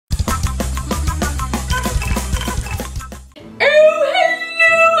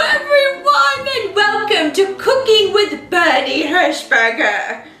with Bernie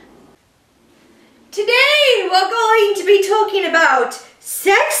Hirschberger. Today we're going to be talking about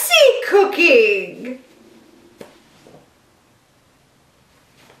sexy cooking.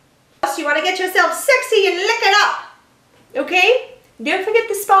 You want to get yourself sexy and lick it up, okay? Don't forget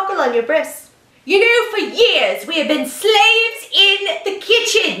the sparkle on your breasts. You know, for years we have been slaves in the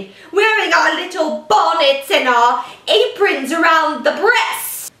kitchen, wearing our little bonnets and our aprons around the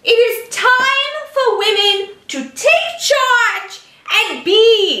breasts. It is time for women to take charge and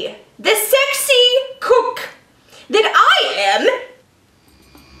be the sexy cook that I am.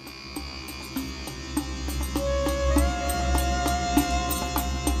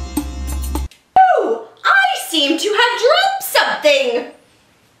 Oh, I seem to have dropped something.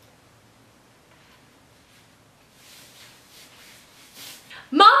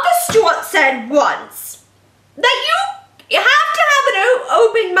 Martha Stewart said once that you have to have an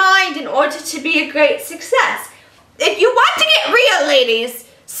open mind in order to be a great success. If you want to get real, ladies,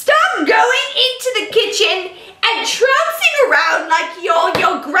 stop going into the kitchen and trouncing around like you're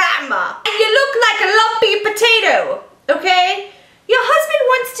your grandma and you look like a lumpy potato, okay? Your husband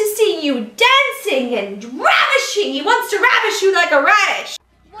wants to see you dancing and ravishing. He wants to ravish you like a radish.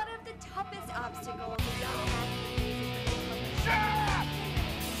 One of the toughest obstacles is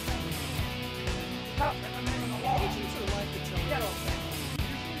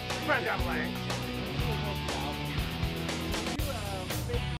Friend got away.